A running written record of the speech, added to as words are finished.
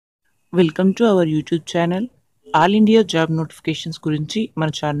Welcome to our YouTube channel. All India job notifications గురించి మన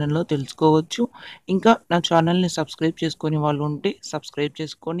ఛానల్లో తెలుసుకోవచ్చు. ఇంకా నా ఛానల్ని సబ్స్క్రైబ్ చేసుకొని వాళ్ళు ఉంటే సబ్స్క్రైబ్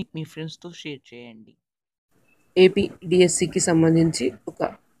చేసుకొని మీ ఫ్రెండ్స్తో షేర్ చేయండి. ఏపీ డిఎస్సికి సంబంధించి ఒక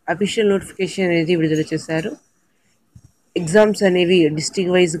అఫీషియల్ నోటిఫికేషన్ అనేది విడుదల చేశారు. ఎగ్జామ్స్ అనేవి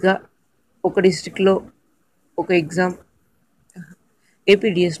డిస్ట్రిక్ట్ వైజ్గా ఒక డిస్ట్రిక్ట్లో ఒక ఎగ్జామ్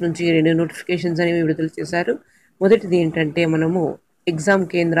ఏపీడిఎస్ నుంచి 2 నోటిఫికేషన్స్ అనేవి విడుదల చేశారు. మొదటిది ఏంటంటే మనము ఎగ్జామ్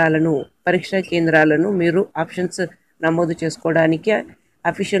కేంద్రాలను, పరీక్షా కేంద్రాలను మీరు ఆప్షన్స్ నమోదు చేసుకోవడానికి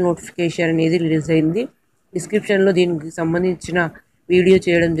అఫీషియల్ నోటిఫికేషన్ అనేది రిలీజ్ అయింది. డిస్క్రిప్షన్లో దీనికి సంబంధించిన వీడియో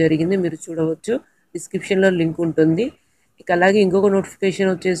చేయడం జరిగింది, మీరు చూడవచ్చు. డిస్క్రిప్షన్లో లింక్ ఉంటుంది. ఇక అలాగే ఇంకొక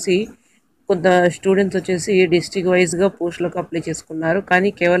నోటిఫికేషన్ వచ్చేసి కొంత స్టూడెంట్స్ వచ్చేసి డిస్ట్రిక్ట్ వైజ్గా పోస్టులకు అప్లై చేసుకున్నారు,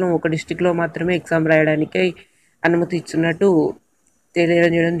 కానీ కేవలం ఒక డిస్ట్రిక్ట్లో మాత్రమే ఎగ్జామ్ రాయడానికి అనుమతి ఇచ్చినట్టు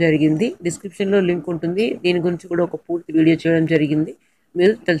తెలియజేయడం జరిగింది. డిస్క్రిప్షన్లో లింక్ ఉంటుంది. దీని గురించి కూడా ఒక పూర్తి వీడియో చేయడం జరిగింది,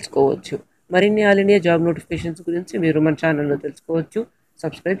 మీరు తెలుసుకోవచ్చు. మరిన్ని ఆల్ ఇండియా జాబ్ నోటిఫికేషన్స్ గురించి మీరు మన ఛానల్లో తెలుసుకోవచ్చు.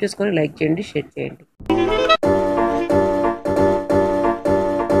 సబ్స్క్రైబ్ చేసుకొని లైక్ చేయండి, షేర్ చేయండి.